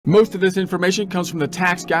Most of this information comes from the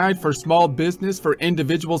Tax Guide for Small Business for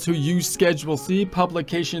Individuals Who Use Schedule C,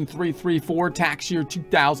 publication 334, tax year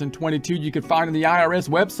 2022. You can find on the IRS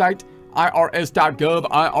website, irs.gov,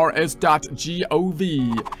 irs.gov.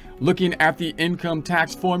 Looking at the income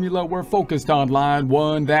tax formula, we're focused on line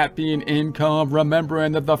 1, that being income,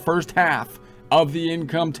 remembering that the first half of the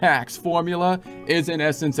income tax formula is in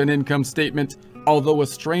essence an income statement, although a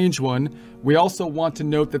strange one. We also want to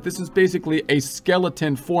note that this is basically a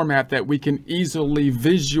skeleton format that we can easily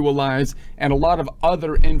visualize, and a lot of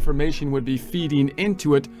other information would be feeding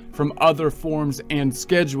into it from other forms and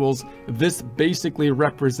schedules. This basically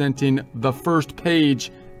representing the first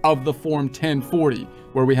page of the Form 1040,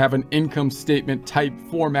 where we have an income statement type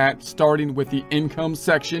format starting with the income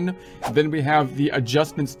section. Then we have the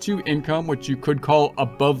adjustments to income, which you could call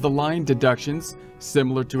above the line deductions,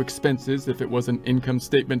 similar to expenses if it was an income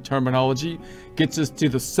statement terminology. Gets us to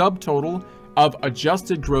the subtotal of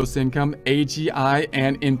adjusted gross income, AGI,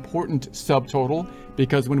 an important subtotal,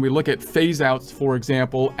 because when we look at phase outs, for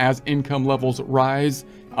example, as income levels rise,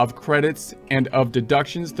 of credits and of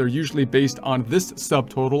deductions, they're usually based on this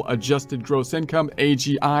subtotal, adjusted gross income,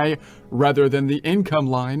 AGI, rather than the income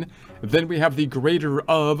line. Then we have the greater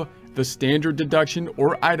of the standard deduction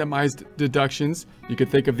or itemized deductions. You could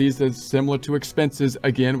think of these as similar to expenses.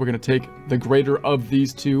 Again, we're going to take the greater of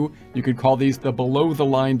these two. You could call these the below the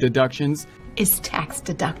line deductions. Is tax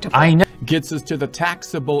deductible. I know. Gets us to the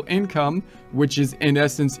taxable income, which is in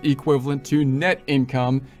essence equivalent to net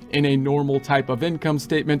income in a normal type of income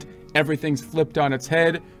statement. Everything's flipped on its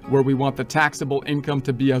head, where we want the taxable income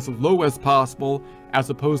to be as low as possible, as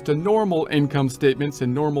opposed to normal income statements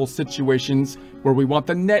and normal situations where we want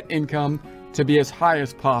the net income to be as high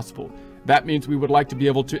as possible. That means we would like to be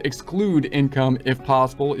able to exclude income if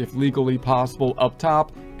possible, if legally possible, up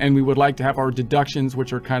top, and we would like to have our deductions,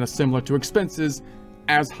 which are kind of similar to expenses,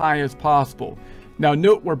 as high as possible. Now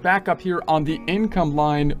note, we're back up here on the income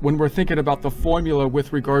line when we're thinking about the formula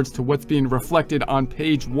with regards to what's being reflected on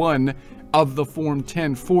page 1 of the Form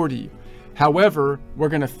 1040. However, we're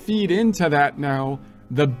going to feed into that now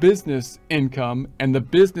the business income, and the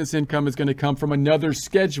business income is going to come from another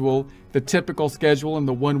schedule. The typical schedule, and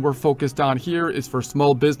the one we're focused on here, is for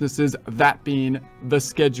small businesses, that being the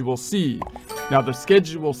Schedule C. Now the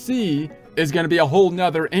Schedule C is going to be a whole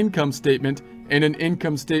nother income statement, and an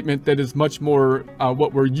income statement that is much more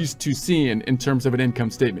what we're used to seeing in terms of an income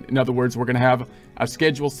statement. In other words, we're going to have a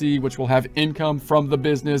Schedule C, which will have income from the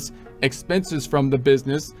business, expenses from the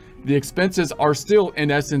business. The expenses are still,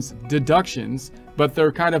 in essence, deductions, but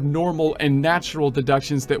they're kind of normal and natural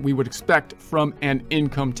deductions that we would expect from an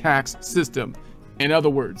income tax system. In other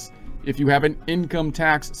words, if you have an income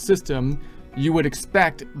tax system, you would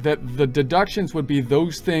expect that the deductions would be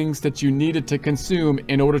those things that you needed to consume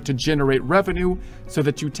in order to generate revenue, so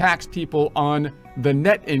that you tax people on the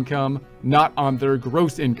net income, not on their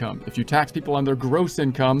gross income. If you tax people on their gross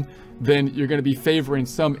income, then you're going to be favoring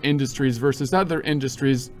some industries versus other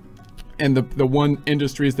industries, and the one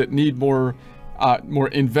industries that need more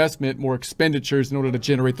investment, more expenditures in order to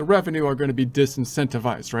generate the revenue are going to be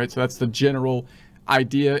disincentivized, right? So that's the general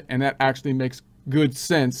idea, and that actually makes good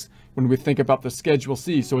sense when we think about the Schedule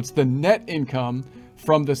C. So it's the net income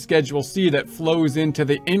from the Schedule C that flows into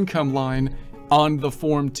the income line on the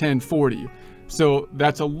Form 1040. So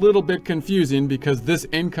that's a little bit confusing, because this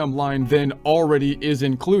income line then already is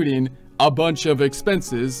including a bunch of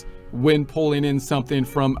expenses when pulling in something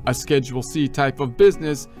from a Schedule C type of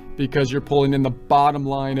business, because you're pulling in the bottom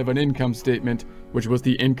line of an income statement, which was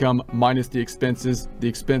the income minus the expenses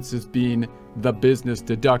being the business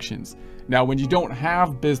deductions. Now, when you don't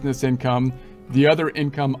have business income, the other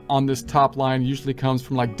income on this top line usually comes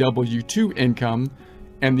from like W-2 income.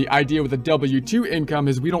 And the idea with the W-2 income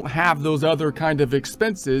is we don't have those other kind of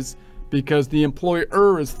expenses, because the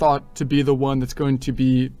employer is thought to be the one that's going to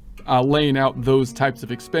be laying out those types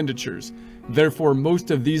of expenditures. Therefore,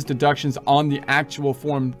 most of these deductions on the actual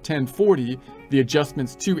Form 1040, the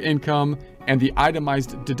adjustments to income and the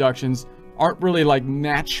itemized deductions, aren't really like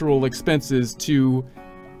natural expenses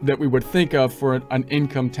that we would think of for an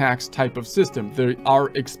income tax type of system. There are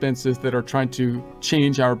expenses that are trying to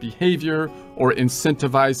change our behavior or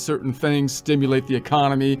incentivize certain things, stimulate the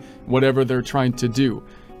economy, whatever they're trying to do.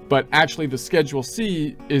 But actually the Schedule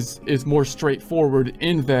C is more straightforward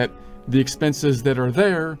in that the expenses that are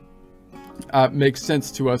there make sense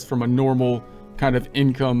to us from a normal kind of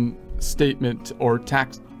income statement or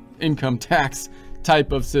income tax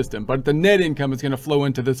type of system. But the net income is going to flow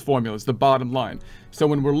into this formula. It's the bottom line. So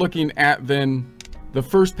when we're looking at then The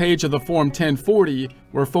first page of the Form 1040,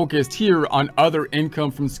 we're focused here on other income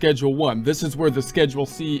from Schedule 1. This is where the Schedule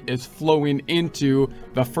C is flowing into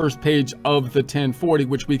the first page of the 1040,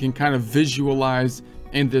 which we can kind of visualize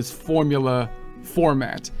in this formula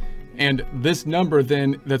format. And this number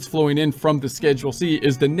then that's flowing in from the Schedule C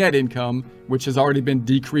is the net income, which has already been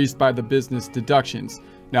decreased by the business deductions.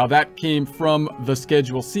 Now that came from the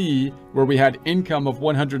Schedule C, where we had income of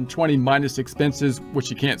 120 minus expenses, which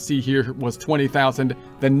you can't see here, was 20,000.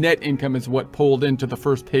 The net income is what pulled into the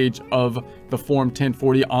first page of the Form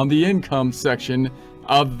 1040 on the income section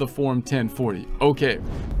of the Form 1040. Okay,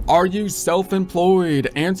 are you self-employed?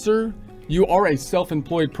 Answer: you are a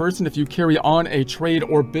self-employed person if you carry on a trade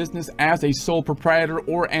or business as a sole proprietor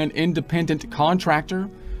or an independent contractor.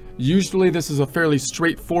 Usually this is a fairly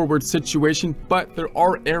straightforward situation, but there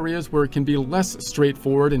are areas where it can be less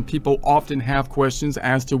straightforward, and people often have questions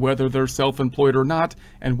as to whether they're self-employed or not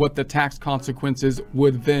and what the tax consequences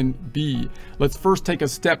would then be. Let's first take a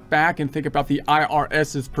step back and think about the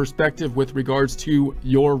IRS's perspective with regards to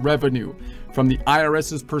your revenue. From the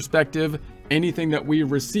IRS's perspective, anything that we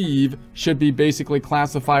receive should be basically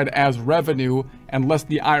classified as revenue unless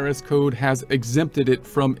the IRS code has exempted it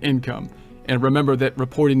from income. And remember that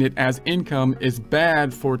reporting it as income is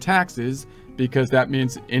bad for taxes, because that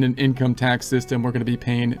means in an income tax system, we're going to be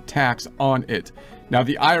paying tax on it. Now,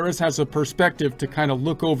 the IRS has a perspective to kind of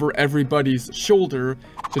look over everybody's shoulder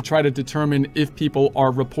to try to determine if people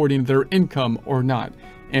are reporting their income or not.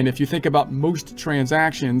 And if you think about most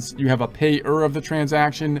transactions, you have a payer of the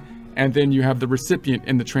transaction, and then you have the recipient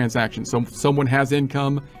in the transaction. So someone has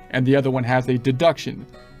income and the other one has a deduction.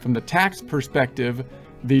 From the tax perspective,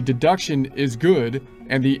 the deduction is good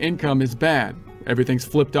and the income is bad. Everything's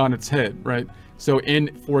flipped on its head, right? So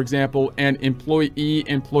in, for example, an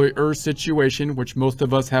employee-employer situation, which most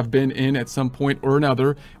of us have been in at some point or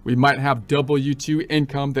another, we might have W-2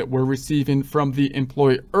 income that we're receiving from the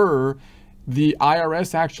employer. The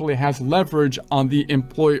IRS actually has leverage on the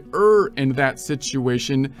employer in that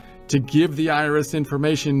situation to give the IRS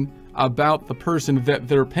information about the person that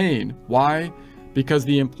they're paying. Why? Because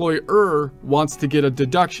the employer wants to get a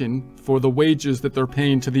deduction for the wages that they're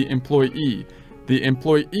paying to the employee. The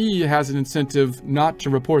employee has an incentive not to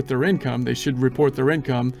report their income. They should report their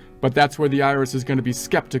income, but that's where the IRS is going to be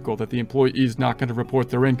skeptical that the employee is not going to report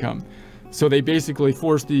their income. So they basically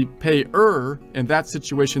force the payer, in that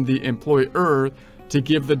situation the employer, to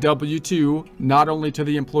give the W-2 not only to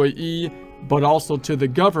the employee but also to the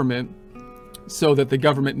government, so that the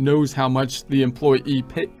government knows how much the employee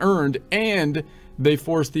earned, and they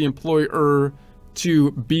force the employer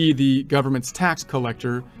to be the government's tax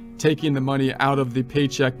collector, taking the money out of the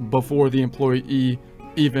paycheck before the employee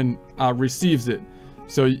even receives it.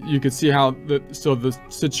 So you can see how the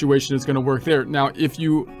situation is going to work there. Now, if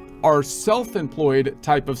you are self-employed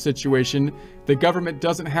type of situation, the government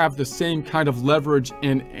doesn't have the same kind of leverage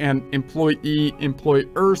in an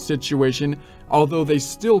employee-employer situation, although they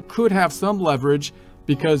still could have some leverage,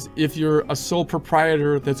 because if you're a sole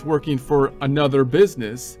proprietor that's working for another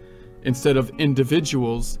business instead of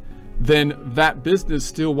individuals, then that business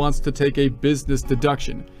still wants to take a business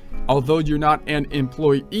deduction. Although you're not an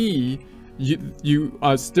employee, you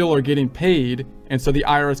still are getting paid, and so the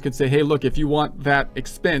IRS could say, hey, look, if you want that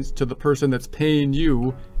expense to the person that's paying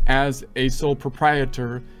you as a sole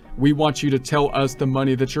proprietor, we want you to tell us the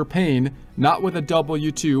money that you're paying, not with a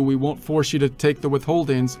W-2. We won't force you to take the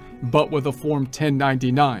withholdings, but with a Form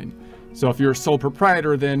 1099. So if you're a sole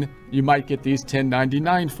proprietor, then you might get these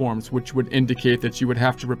 1099 forms, which would indicate that you would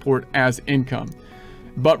have to report as income.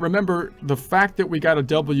 But remember, the fact that we got a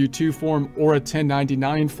W-2 form or a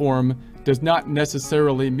 1099 form does not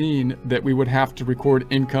necessarily mean that we would have to record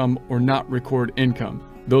income or not record income.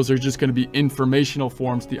 Those are just going to be informational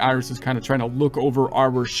forms. The IRS is kind of trying to look over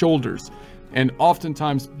our shoulders. And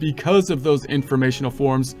oftentimes, because of those informational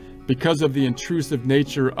forms, because of the intrusive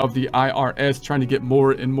nature of the IRS trying to get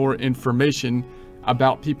more and more information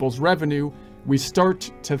about people's revenue, we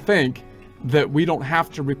start to think that we don't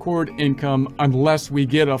have to record income unless we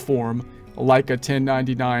get a form like a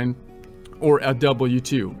 1099 or a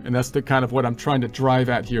W-2. And that's the kind of what I'm trying to drive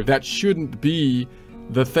at here. That shouldn't be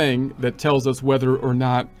the thing that tells us whether or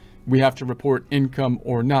not we have to report income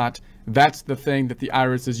or not. That's the thing that the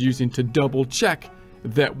IRS is using to double check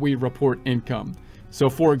that we report income. So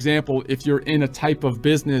for example, if you're in a type of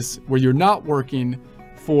business where you're not working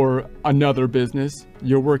for another business,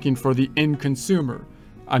 you're working for the end consumer,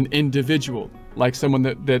 an individual, like someone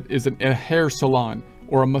that is a hair salon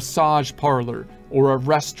or a massage parlor or a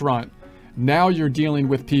restaurant. Now you're dealing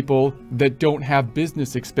with people that don't have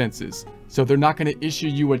business expenses. So they're not going to issue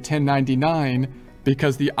you a 1099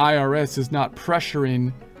 because the IRS is not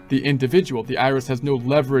pressuring the individual. The IRS has no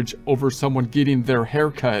leverage over someone getting their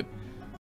haircut